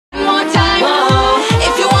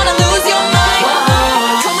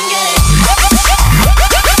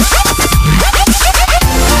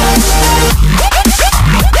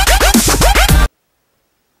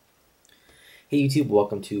Hey YouTube,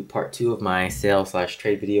 welcome to part 2 of my sale slash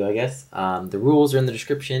trade video, I guess. The rules are in the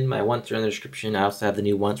description, my wants are in the description. I also have the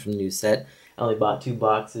new ones from the new set. I only bought 2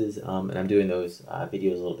 boxes, and I'm doing those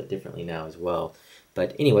videos a little bit differently now as well.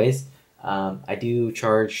 But anyways, I do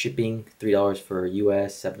charge shipping, $3 for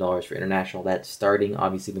US, $7 for international. That's starting.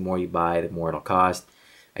 Obviously, the more you buy, the more it'll cost.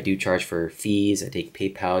 I do charge for fees. I take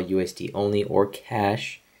PayPal, USD only, or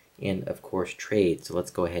cash, and of course trade. So let's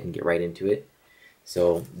go ahead and get right into it.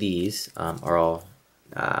 So these are all,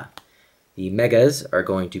 the megas are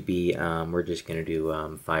going to be, we're just going to do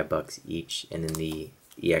 $5 each, and then the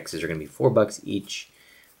EXs are going to be $4 each,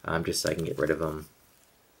 just so I can get rid of them.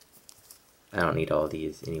 I don't need all of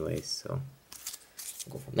these anyways, so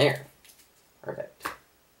we'll go from there. Perfect.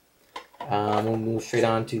 We'll move straight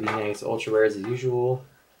on to the next ultra rares as usual.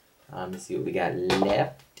 Let's see what we got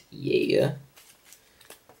left. Yeah.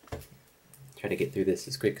 Try to get through this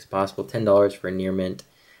as quick as possible. $10 for a near mint.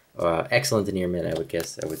 Excellent near mint, I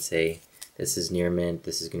would say. This is near mint.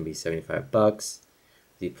 This is going to be $75.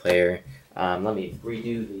 The player. Let me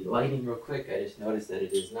redo the lighting real quick. I just noticed that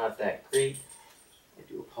it is not that great. I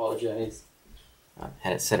do apologize. I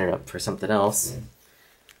had it set it up for something else.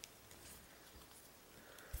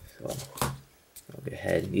 So I'll go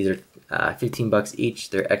ahead. These are $15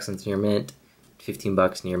 each. They're excellent near mint.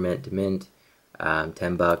 $15 near mint to mint.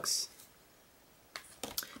 $10.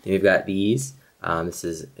 Then we've got these. This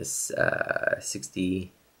is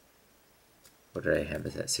 60. What did I have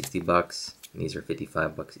this at? $60. And these are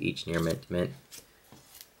 $55 each, near mint to mint.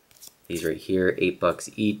 These right here, $8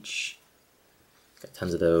 each. Got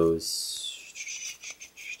tons of those.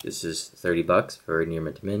 This is $30 for near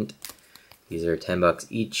mint to mint. These are $10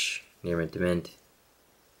 each, near mint to mint.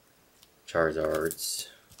 Charizards.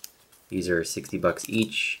 These are $60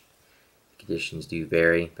 each. Conditions do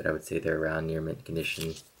vary, but I would say they're around near mint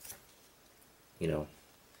condition. You know,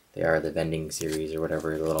 they are the vending series or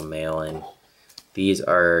whatever, the little mail-in. These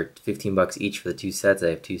are $15 each for the 2 sets. I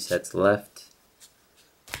have 2 sets left.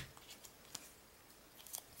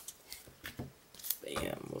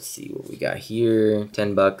 Bam, we'll see what we got here.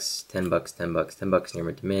 $10, $10, $10, $10 near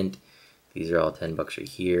mint to mint. These are all $10 right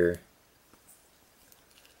here.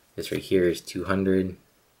 This right here is 200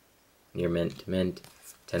 near mint to mint.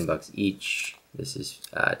 $10 each. This is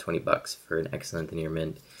 $20 for an excellent near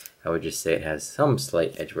mint. I would just say it has some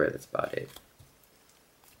slight edge wear. That's about it.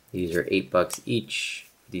 These are $8 each.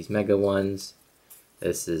 These mega ones.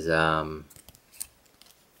 This is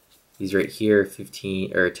these right here,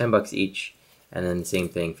 15 or $10 each, and then same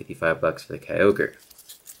thing, $55 for the Kyogre.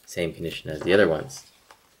 Same condition as the other ones.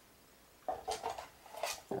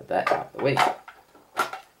 Got that out of the way.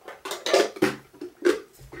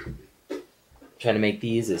 Trying to make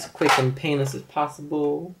these as quick and painless as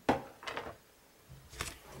possible.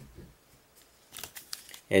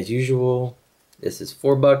 As usual, this is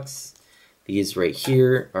 $4. These right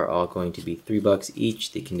here are all going to be $3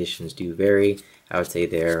 each. The conditions do vary. I would say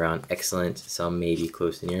they're around excellent. Some may be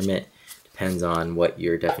close to near mint. Depends on what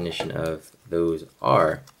your definition of those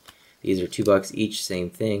are. These are $2 each, same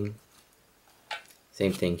thing.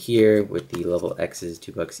 Same thing here with the level X's,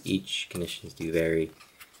 $2 each. Conditions do vary.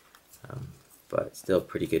 But still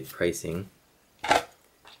pretty good pricing.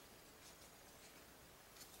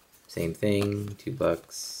 Same thing,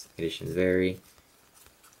 $2. Conditions vary.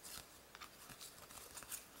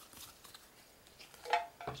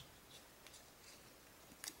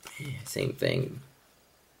 Same thing.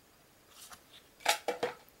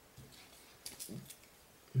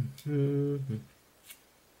 One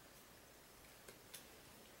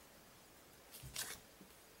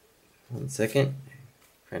second.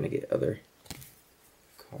 Trying to get other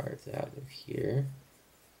cards out of here.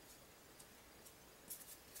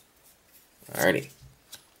 Alrighty.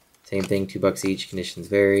 Same thing, $2 each, conditions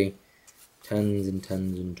vary. Tons and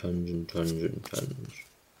tons and tons and tons and tons.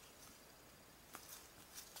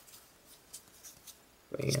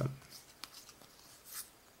 Bam.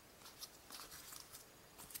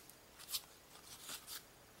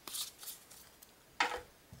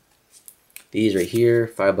 These right here,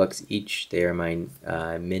 $5 each. They are my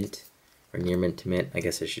mint or near mint to mint. I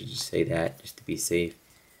guess I should just say that just to be safe.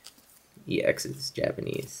 EX is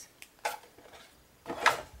Japanese.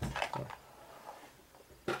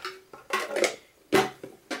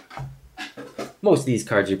 Most of these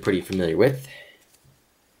cards you're pretty familiar with.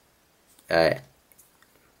 The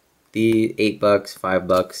 $8,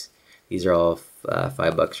 $5. These are all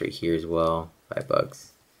 $5 right here as well. $5.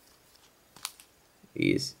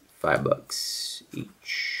 These $5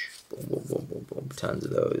 each. Boom, boom, boom, boom, boom. Tons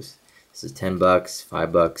of those. This is $10,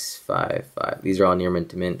 $5, 5, 5. These are all near mint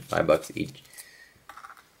to mint, $5 each.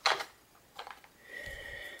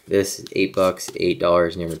 This is $8,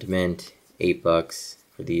 $8 near mint to mint, $8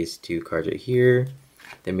 for these two cards right here.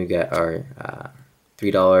 Then we got our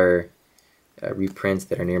 $3 reprints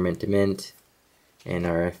that are near mint to mint, and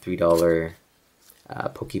our $3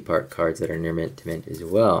 PokePark cards that are near mint to mint as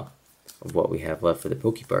well. Of what we have left for the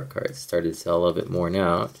PokePark cards. Started to sell a little bit more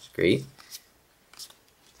now, which is great.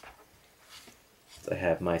 So I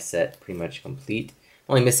have my set pretty much complete.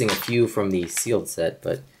 Only missing a few from the sealed set,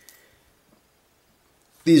 but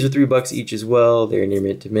these are $3 each as well. They're near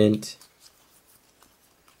mint to mint.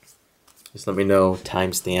 Just let me know,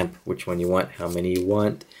 timestamp, which one you want, how many you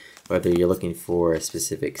want, whether you're looking for a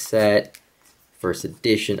specific set, first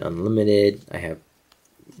edition, unlimited. I have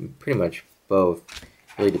pretty much both.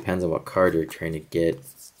 Really depends on what card you're trying to get. A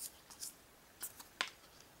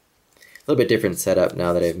little bit different setup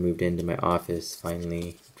now that I've moved into my office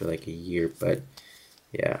finally after like a year, but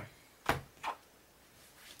yeah.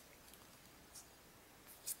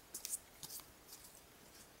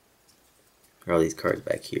 All these cards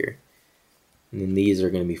back here. And then these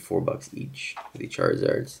are going to be $4 each for the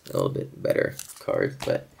Charizards. A little bit better cards,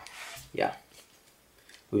 but yeah.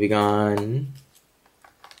 Moving on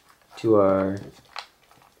to our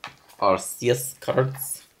Arceus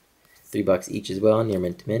cards. $3 each as well, near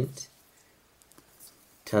mint to mint.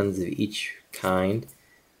 Tons of each kind.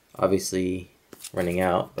 Obviously running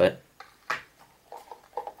out, but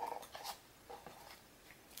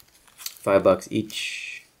 $5 each.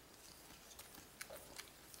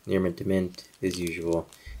 Near mint to mint as usual.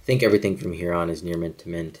 I think everything from here on is near mint to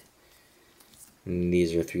mint. And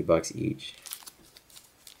these are $3 each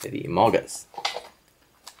for the Emolgas.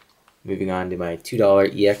 Moving on to my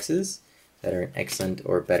 $2 EXs that are in excellent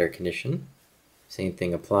or better condition. Same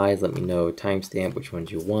thing applies. Let me know timestamp, which ones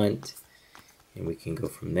you want, and we can go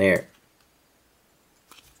from there.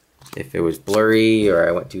 If it was blurry or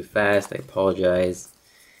I went too fast, I apologize.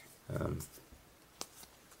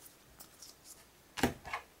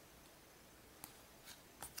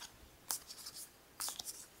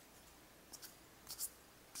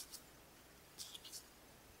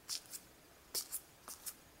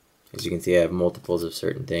 As you can see, I have multiples of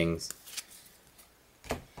certain things.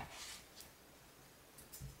 Then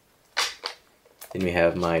we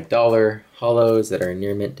have my $1 hollows that are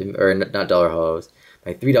near mint to, or not $1 hollows,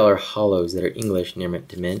 my $3 hollows that are English near mint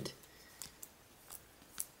to mint.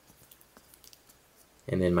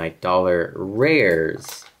 And then my $1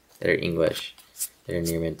 rares that are English that are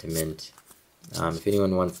near mint to mint. If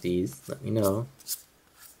anyone wants these, let me know.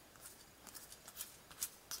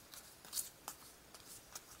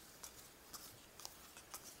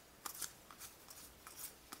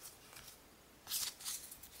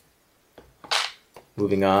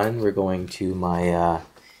 Moving on, we're going to my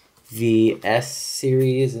VS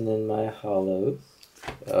series and then my hollows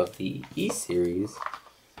of the E series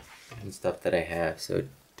and stuff that I have. So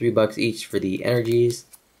 $3 each for the energies,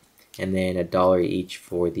 and then $1 each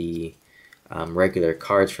for the regular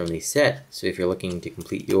cards from the set. So if you're looking to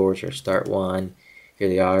complete yours or start one, here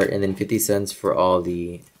they are. And then 50 cents for all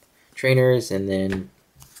the trainers, and then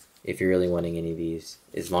if you're really wanting any of these,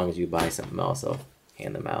 as long as you buy something else, I'll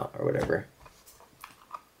hand them out or whatever.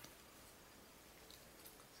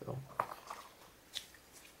 So,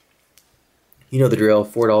 you know the drill,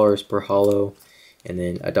 $4 per hollow, and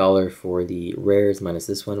then $1 for the rares minus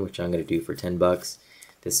this one, which I'm going to do for $10.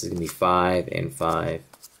 This is going to be 5 and 5.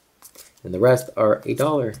 And the rest are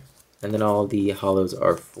 $1. And then all the hollows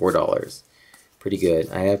are $4. Pretty good.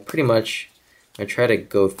 I have pretty much, I try to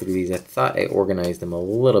go through these. I thought I organized them a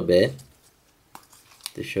little bit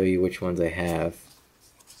to show you which ones I have.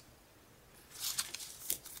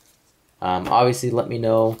 Obviously, let me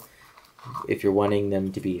know if you're wanting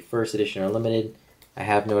them to be first edition or limited. I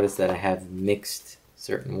have noticed that I have mixed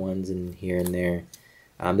certain ones in here and there.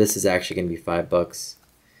 This is actually going to be $5.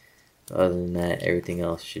 Other than that, everything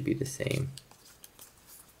else should be the same.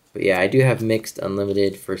 But yeah, I do have mixed,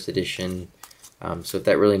 unlimited, first edition. So if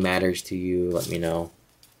that really matters to you, let me know.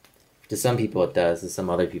 To some people it does, to some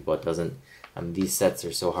other people it doesn't. These sets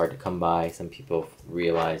are so hard to come by. Some people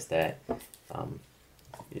realize that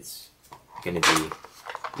it's going to be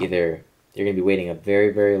either you're going to be waiting a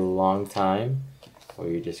very, very long time, or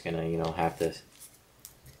you're just going to, you know, have to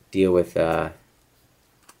deal with the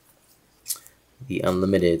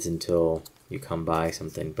unlimiteds until you come by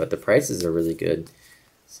something. But the prices are really good.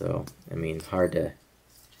 So, I mean, hard to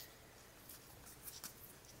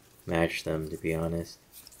match them, to be honest.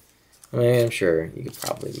 I mean, I'm sure you could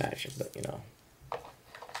probably match them, but, you know,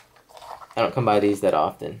 I don't come by these that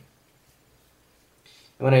often.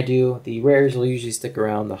 And when I do, the rares will usually stick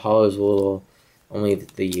around. The hollows will, only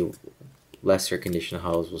the lesser condition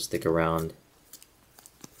hollows will stick around.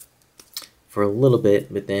 for a little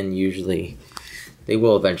bit, but then usually they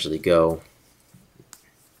will eventually go.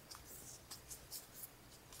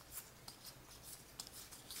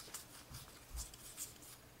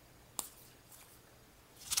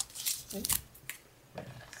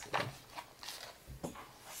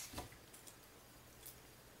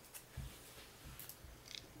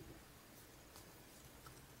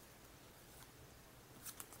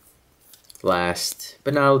 Last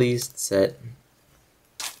but not least set.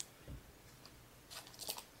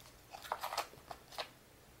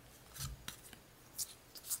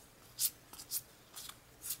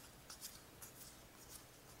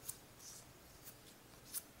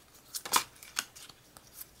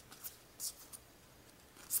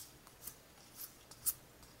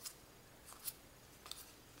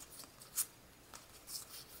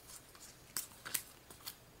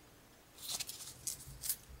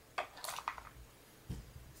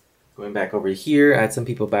 Going back over here, I had some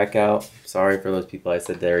people back out. Sorry for those people I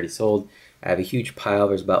said they already sold. I have a huge pile.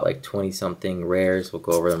 There's about like 20 something rares. We'll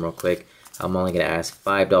go over them real quick. I'm only going to ask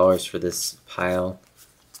 $5 for this pile.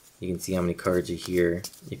 You can see how many cards are here.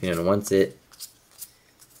 If anyone wants it,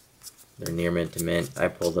 they're near mint to mint. I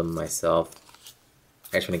pulled them myself.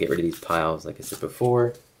 I just want to get rid of these piles like I said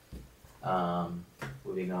before.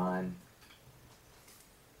 Moving on.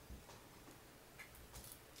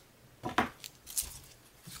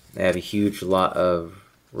 I have a huge lot of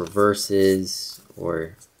reverses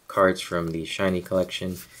or cards from the shiny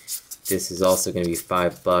collection. This is also going to be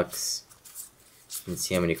 $5. You can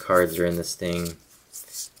see how many cards are in this thing.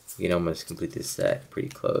 You can almost complete this set pretty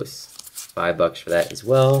close. $5 for that as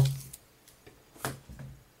well.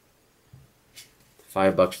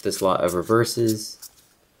 $5 for this lot of reverses.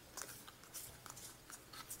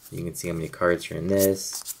 You can see how many cards are in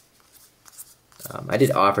this. I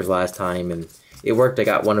did offers last time and it worked. I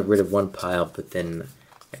got rid of one pile, but then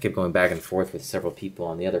I kept going back and forth with several people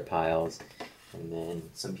on the other piles, and then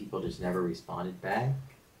some people just never responded back.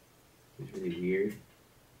 It was really weird.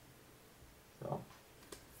 So,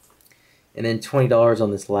 and then $20 on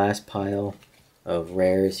this last pile of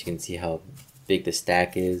rares. You can see how big the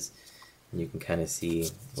stack is, and you can kind of see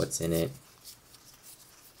what's in it.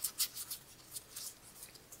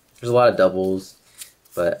 There's a lot of doubles,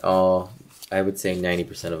 but I would say 90%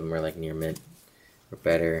 of them are like near mint or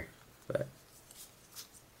better, but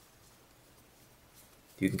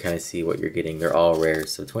you can kind of see what you're getting. They're all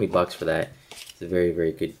rares, so $20 for that is a very,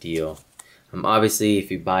 very good deal. Obviously, if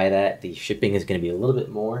you buy that, the shipping is going to be a little bit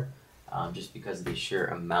more, just because of the sheer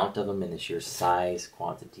amount of them and the sheer size,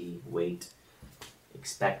 quantity, weight.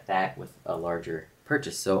 Expect that with a larger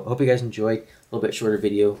purchase. So I hope you guys enjoyed a little bit shorter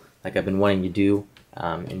video like I've been wanting to do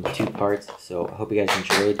in 2 parts. So I hope you guys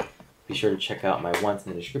enjoyed. Be sure to check out my wants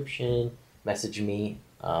in the description. Message me.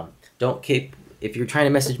 If you're trying to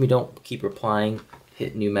message me, don't keep replying.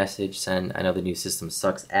 Hit new message, send. I know the new system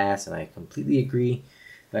sucks ass, and I completely agree,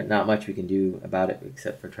 but not much we can do about it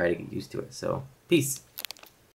except for try to get used to it. So, peace.